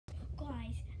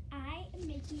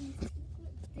making a secret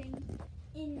thing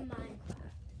in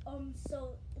Minecraft.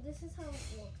 So this is how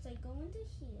it works. I go into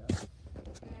here,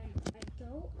 and I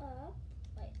go up,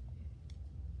 like,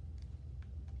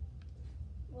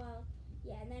 well,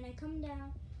 yeah, and then I come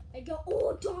down, I go,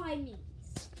 oh,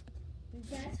 diamonds! And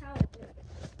that's how it works.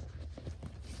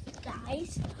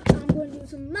 Guys, I'm going to do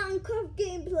some Minecraft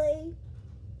gameplay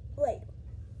later.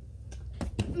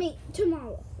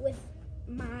 Tomorrow with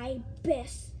my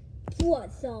best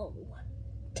brother,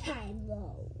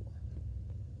 Tylo.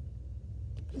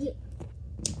 Yeah.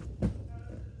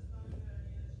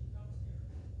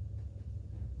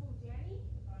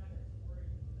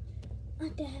 I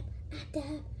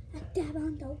dab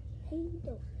on the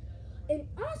handle. And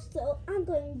also, I'm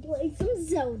going to play some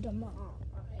Zelda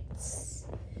mods.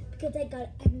 Because I got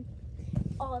an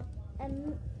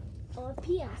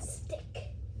RPS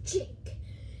stick. Jake.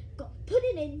 Go put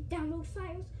it in, download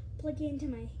files, plug it into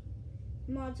my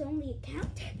mods only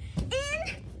account.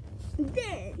 And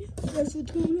then, guess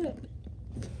what's going to happen?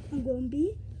 I'm going to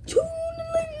be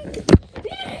tuning.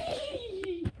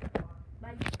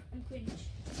 Bye. I'm cringe.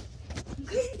 I'm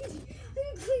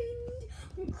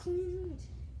cringe.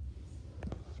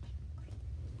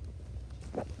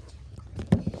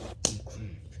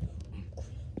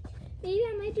 Maybe I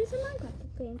might do some Minecraft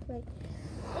gameplay.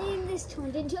 And this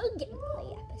turned into a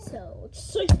gameplay episode.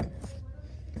 Sick.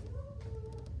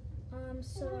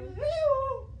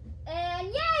 And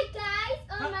yeah, guys,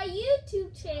 on my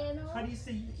YouTube channel. How do you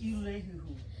say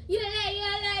you-lay-hoo-hoo?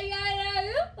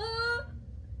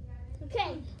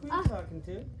 Okay. Who are you talking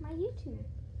to? My YouTube.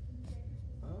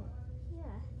 Oh.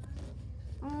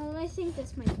 Yeah. I think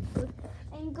that's my YouTube.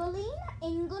 Angling.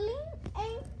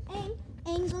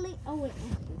 Oh wait,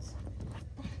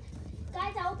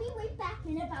 guys, I'll be right back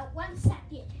in about 1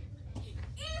 second.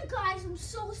 And guys, I'm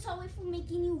so sorry for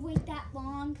making you wait that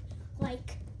long.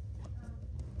 Like,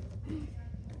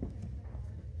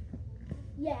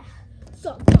 yeah.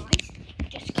 So guys,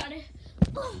 just gotta.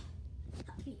 Oh,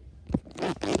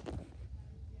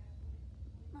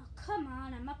 come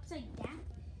on, I'm upside down.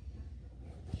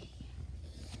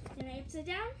 Then I'm upside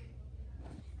down,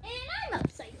 and I'm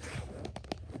upside down.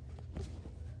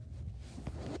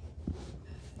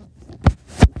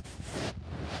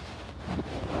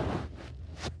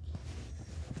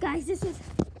 Guys, this is.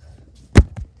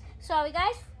 Sorry,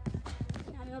 guys.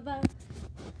 I'm about.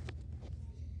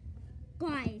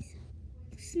 Guys,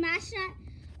 smash that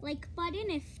like button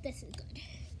if this is good.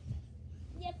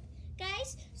 Yep,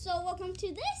 guys. So welcome to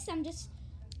this. I'm just.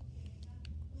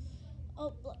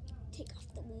 Oh, look, take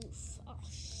off the roof. Oh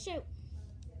shoot.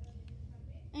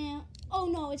 And oh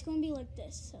no, it's gonna be like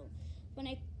this. So when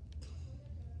I.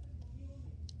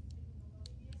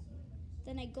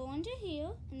 Then I go under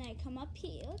here, and then I come up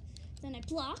here. Then I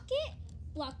block it,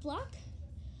 block.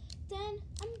 Then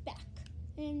I'm back.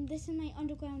 And this is my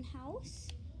underground house.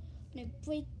 And I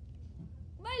break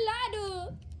my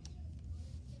ladder.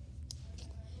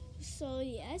 So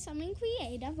yes, I'm in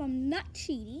creative. I'm not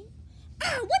cheating.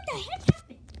 Ah, what the heck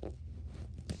happened?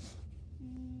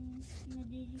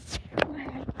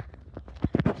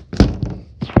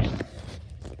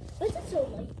 Why is it so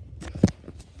late?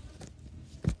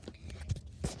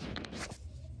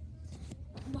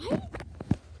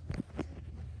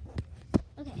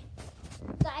 Okay,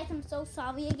 guys, I'm so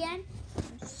sorry again.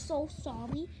 I'm so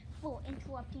sorry for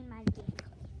interrupting my gameplay.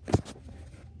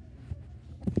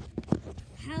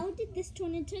 How did this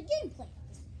turn into a gameplay?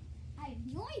 I have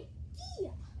no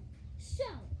idea. So,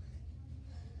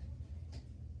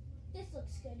 this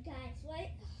looks good, guys,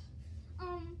 right?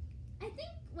 I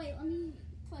think, wait, let me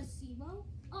press 0.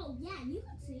 Oh, yeah, you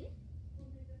can see it.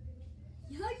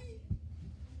 Yay!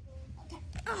 Okay.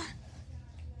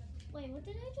 Wait, what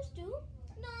did I just do?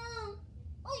 No!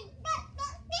 Oh,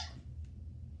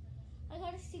 I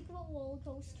got a secret roller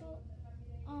coaster.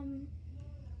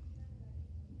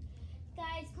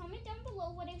 Guys, comment down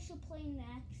below what I should play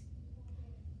next.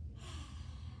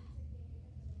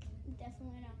 I'm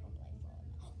definitely not gonna play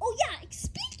Fortnite. Oh yeah,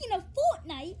 speaking of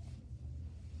Fortnite,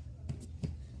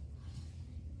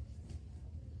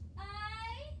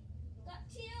 I got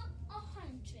to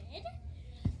 100,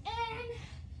 and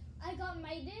I got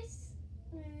Midas,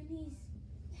 and he's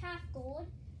half gold.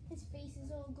 His face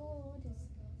is all gold. His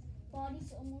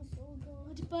body's almost all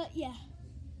gold. But yeah,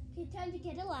 okay, time to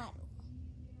get a ladder.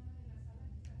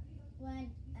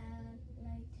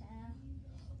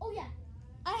 Oh yeah,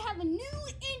 I have a new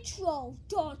intro.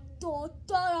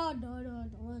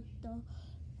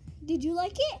 Did you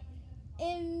like it?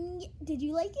 Did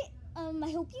you like it?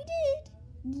 I hope you did.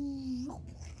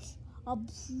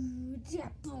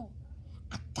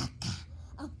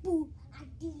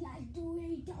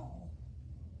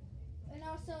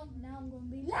 also, now I'm going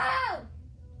to be loud.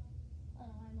 Oh,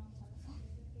 my mom's on the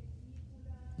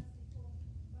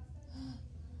phone.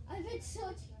 I've been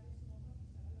so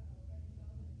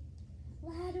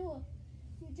Lado,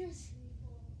 you just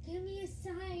give me a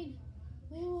sign.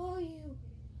 Where are you?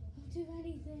 I'll do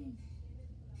anything.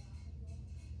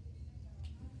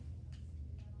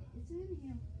 It's in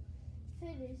here. If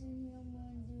it is in here, I'm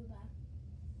going to do that.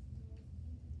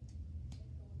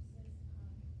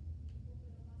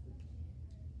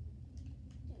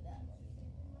 Do that later.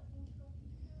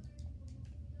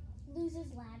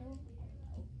 Loses Lado.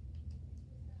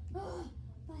 Oh,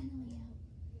 finally out.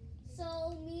 So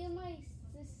me and my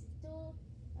sister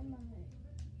and my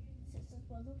sister's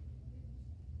brother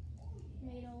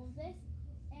made all of this,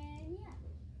 and yeah.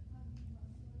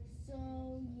 So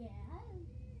yeah,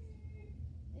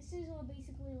 this is all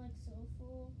basically like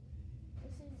sofa.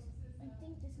 This is, I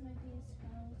think this might be his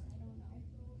house. I don't know.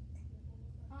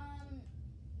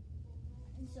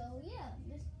 So yeah,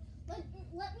 this.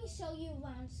 Let me show you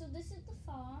around. So this is the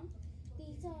farm.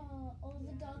 These are all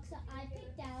the dogs that I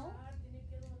picked out.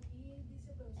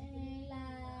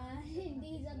 And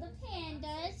these are the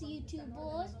pandas,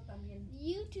 YouTubers.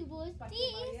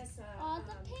 These are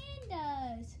the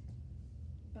pandas.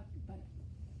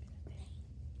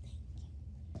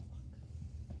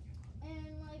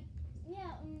 And like,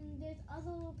 yeah, there's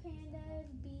other pandas,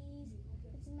 bees.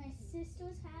 It's in my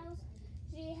sister's house.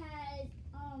 She has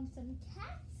some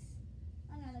cats.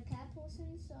 I'm not a cat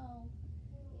person, so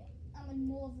yeah, I'm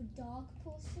more of a dog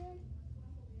person.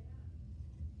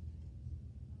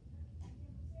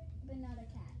 But not a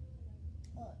cat.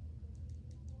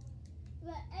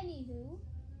 But anywho,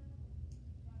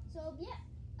 so yeah,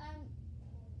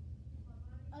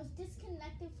 I was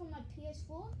disconnected from my PS4.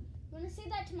 You wanna say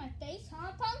that to my face,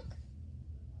 huh, punk?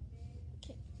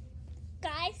 Okay,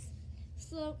 guys.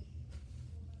 So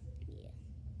yeah.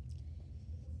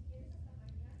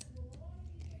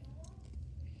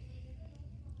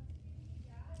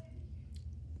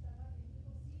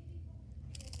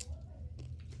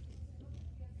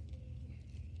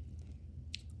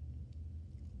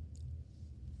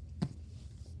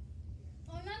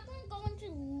 I'm not going to go into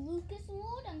Lucas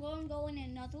World. I'm going to go in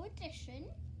another edition.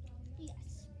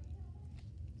 Yes.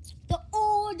 The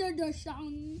old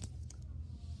edition.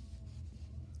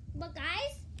 But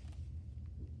guys,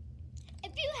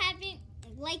 if you haven't,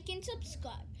 like and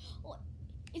subscribe. Oh,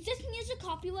 is this music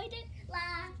copyrighted?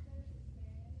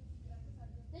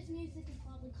 This music is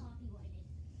probably copyrighted.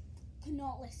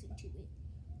 Cannot listen to it.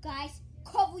 Guys,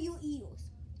 cover your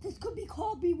ears. This could be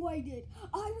copyrighted.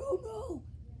 I don't know.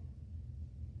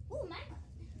 Oh my God.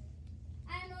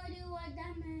 I have no idea what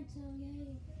that meant, so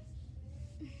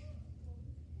yay.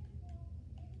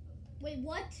 Wait,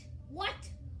 what? What?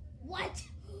 What?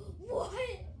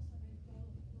 What?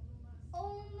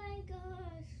 Oh my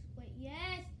gosh. Wait,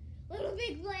 yes. Little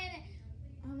Big Planet.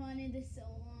 I wanted this so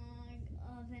long.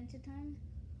 Adventure Time.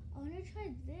 I want to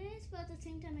try this, but at the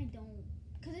same time I don't.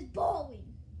 Because it's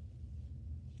boring.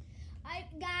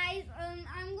 Guys,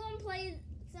 I'm going to play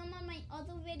some of my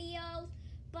other videos.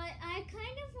 But I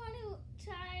kind of want to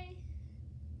try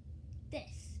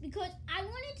this because I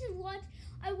wanted to watch.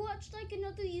 I watched like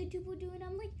another YouTuber do it.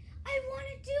 I'm like, I want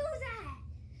to do that.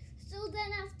 So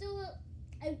then after,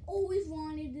 I always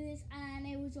wanted this, and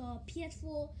it was a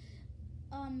PS4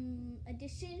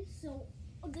 edition. So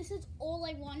this is all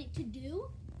I wanted to do.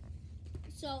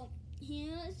 So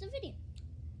here is the video.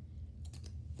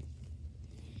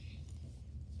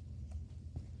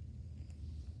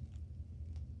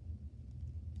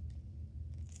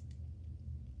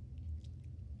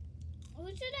 Who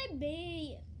should I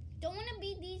be? Don't want to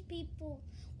be these people.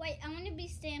 Wait, I want to be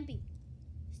Stampy.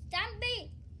 Stampy!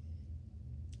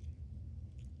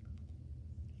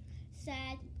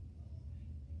 Sad.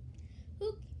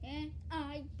 Who can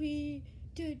I be?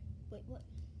 Dude, wait, what?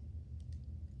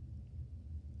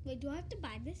 Wait, do I have to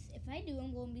buy this? If I do,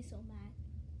 I'm going to be so mad.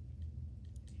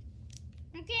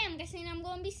 Okay, I'm guessing I'm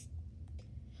going to be...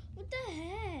 What the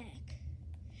heck?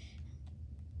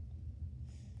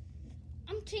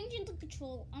 I'm changing the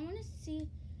control. I want to see.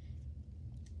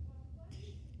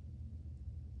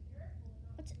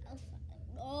 What's alpha?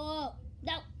 Oh,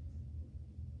 no.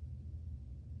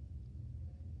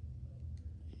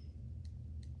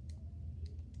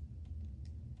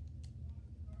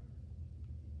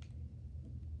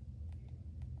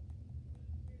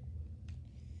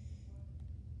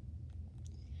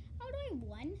 How do I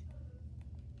win?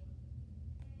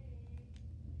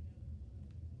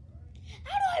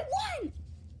 How do I win?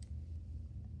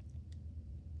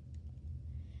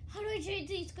 How do I change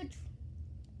these controls?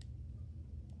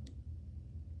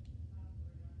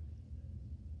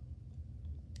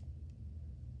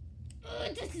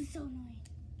 Ugh, this is so annoying.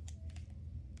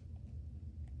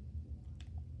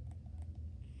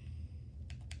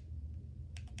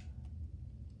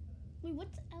 Wait,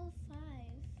 what's L5?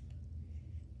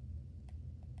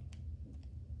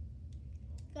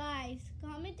 Guys,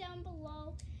 comment down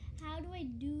below. How do I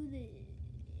do this?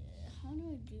 How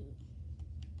do I do?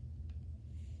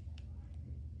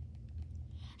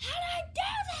 How do I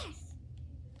do this?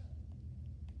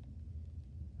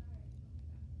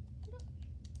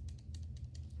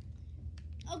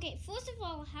 Okay, first of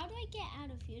all, how do I get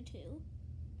out of here too?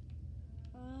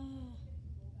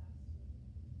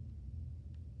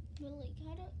 But like,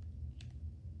 how do?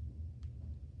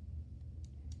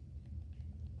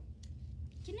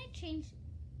 Can I change?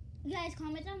 Guys,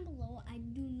 comment down below. I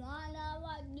do not know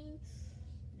what to do.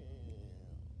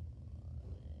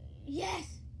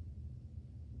 Yes.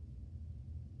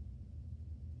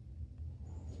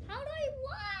 How do I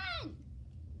win?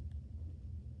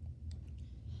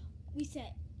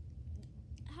 Reset.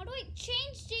 How do I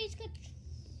change Jay's control?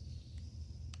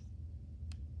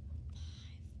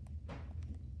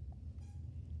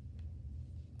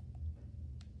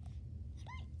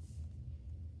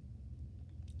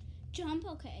 Jump,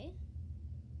 okay.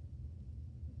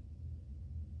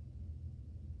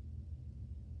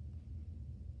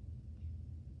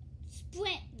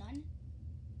 Sprint, none.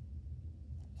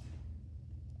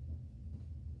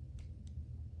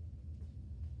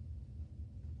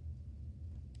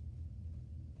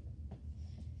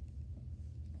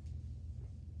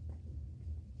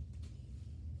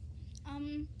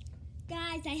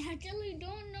 Guys, I actually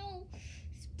don't know.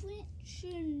 Sprint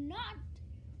should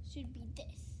be this.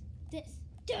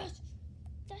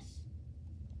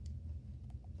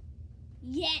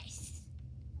 Yes.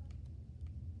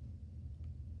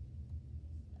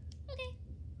 Okay.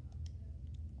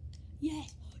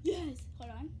 Yes.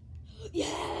 Hold on.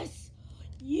 Yes.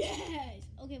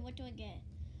 Okay, what do I get?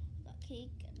 I got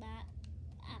cake, bat,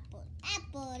 apple.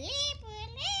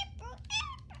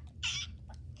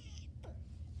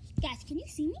 Guys, can you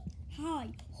see me?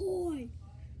 Hi.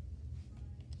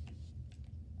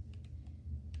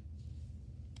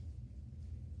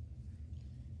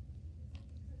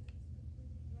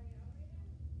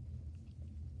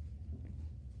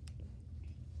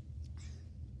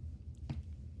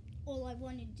 All I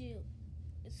want to do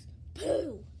is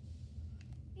poo.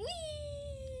 Whee!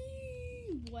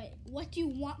 What do you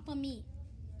want from me?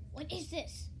 What is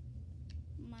this?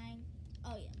 Mine.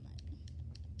 Oh yeah, mine.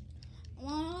 I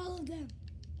want all of them.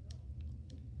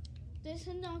 This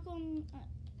is not going.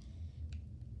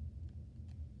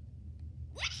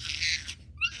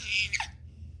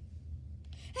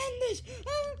 And this.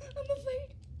 I'm afraid.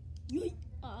 Yoy.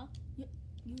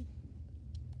 Yoy.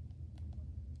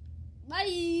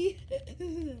 Bye.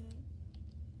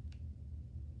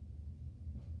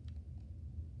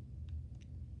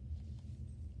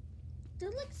 They're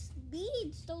like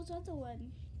speeds, those other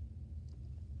ones.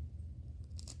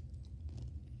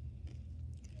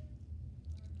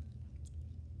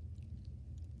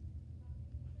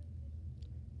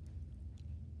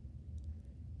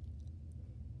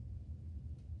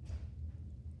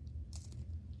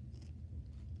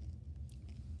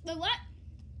 Wait, what?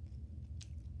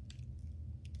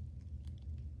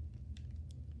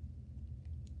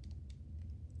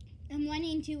 I'm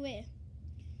running to where?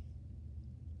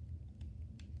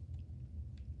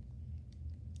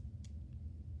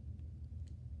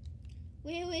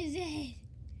 Where is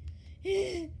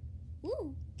it?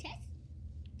 Ooh, chest.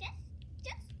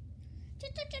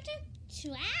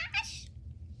 Trash.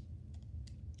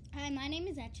 Hi, my name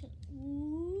is actually.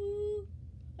 Ooh.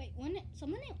 Wait,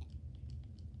 someone.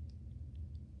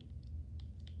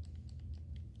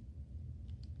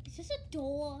 Is this a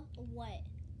door or what?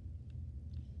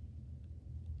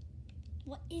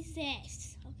 What is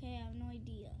this? Okay, I have no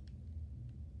idea.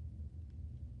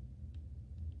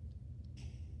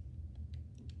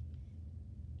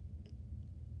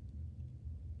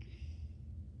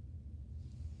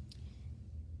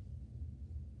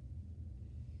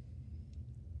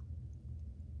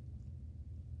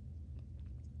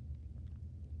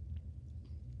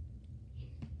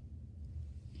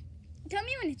 Tell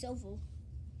me when it's over.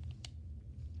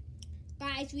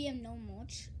 Guys, we have no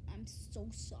much. I'm so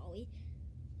sorry.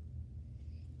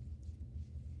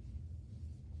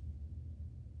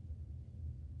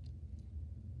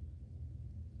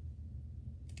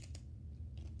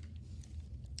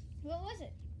 What was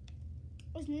it?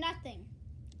 It was nothing.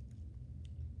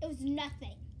 It was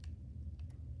nothing.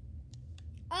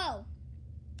 Oh.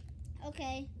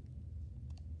 Okay.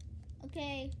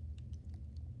 Okay.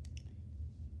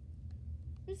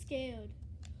 I'm scared.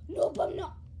 Nope, I'm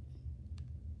not.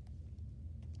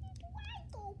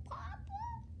 Oh, Papa.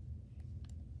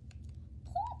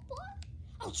 Papa.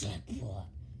 Oh, shit.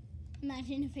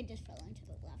 Imagine if I just fell into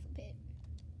the lava pit.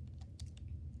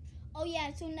 Oh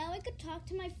yeah, so now I could talk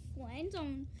to my friends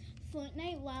on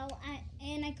Fortnite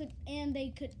and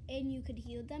you could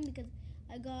heal them because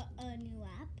I got a new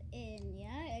app and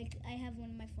yeah, I have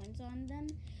one of my friends on them.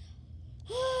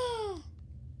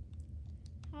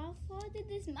 How far did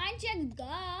this mine check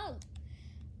go?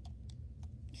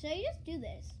 Should I just do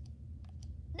this?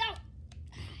 No!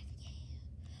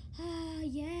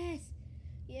 Yes!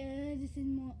 Yeah, this is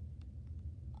more...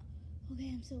 Okay,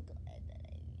 I'm so glad that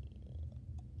I...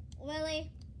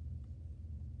 Really?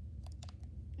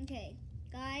 Okay,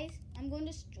 guys, I'm going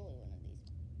to destroy one of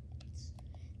these.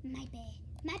 My bed.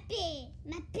 My bed.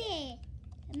 My bed.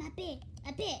 My bed.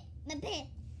 My bed. My bed.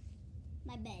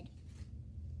 My bed.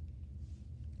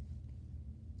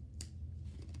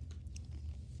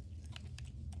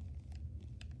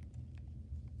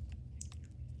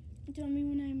 Tell me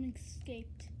when I'm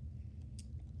escaped.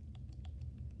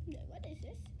 What is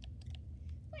this?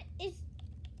 What is...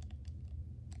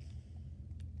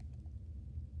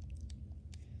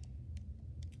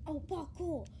 Oh,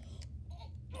 parkour.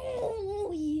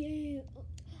 Oh, yeah.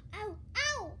 Ow,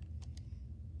 ow.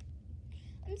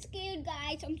 I'm scared,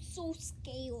 guys. I'm so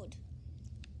scared.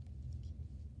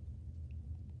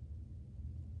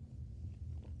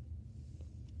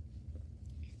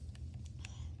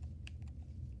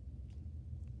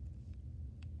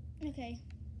 Okay.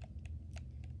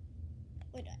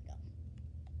 Where do I go?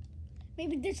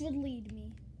 Maybe this would lead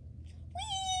me.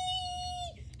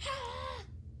 Whee! Ha!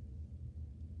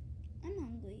 I'm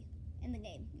hungry. In the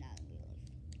game, not in real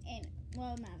life. And,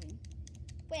 well, I'm having.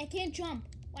 Wait, I can't jump.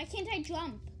 Why can't I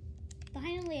jump?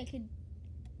 Finally, I could.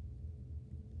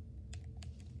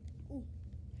 Ooh.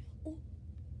 Ooh.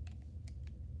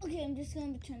 Okay, I'm just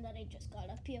going to pretend that I just got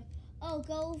up here. Oh,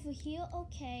 go over here?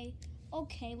 Okay.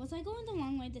 Okay, was I going the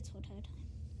wrong way this whole entire time?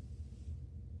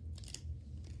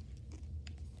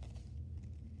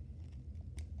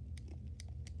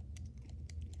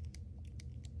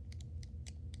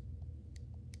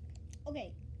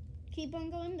 Okay, keep on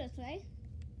going this way.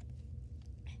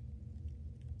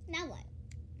 Now what?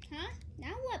 Huh?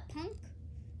 Now what, punk?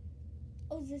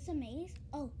 Oh, is this a maze?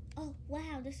 Oh,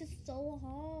 wow, this is so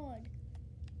hard.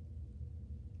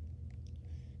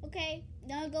 Okay,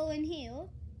 now go in here.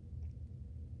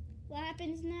 What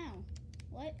happens now?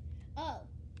 What? Oh.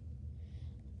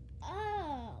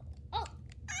 Oh. Oh.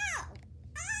 Ow!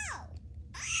 Ow!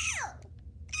 Ow!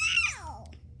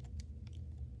 Ow!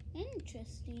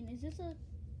 Interesting. Is this a...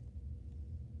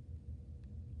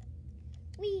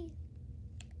 Wee.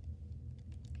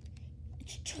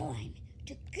 It's time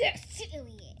to get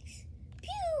serious.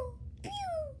 Pew!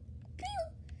 Pew!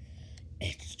 Pew!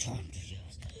 It's time to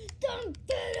use the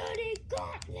Infinity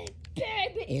Gauntlet,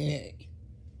 baby!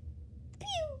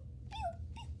 Pew! Pew!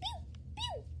 Pew!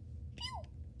 Pew! Pew!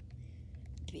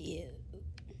 Pew!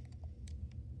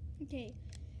 Okay,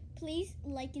 please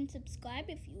like and subscribe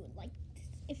if you like this.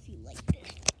 If you like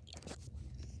this.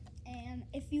 And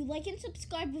if you like and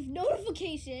subscribe with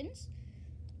notifications,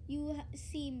 you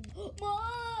see more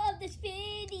of this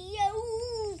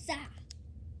videos.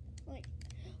 Wait,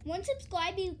 one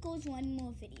subscribe equals one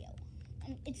more video.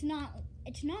 It's not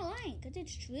lying because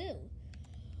it's true.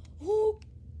 Oh.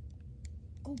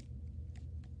 I'm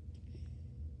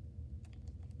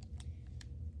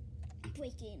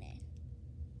breaking in.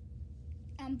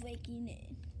 I'm breaking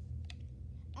in.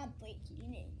 I'm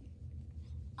breaking in.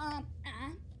 I'm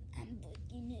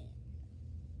breaking in.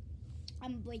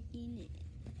 I'm breaking in.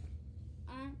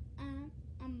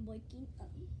 I'm breaking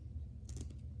in.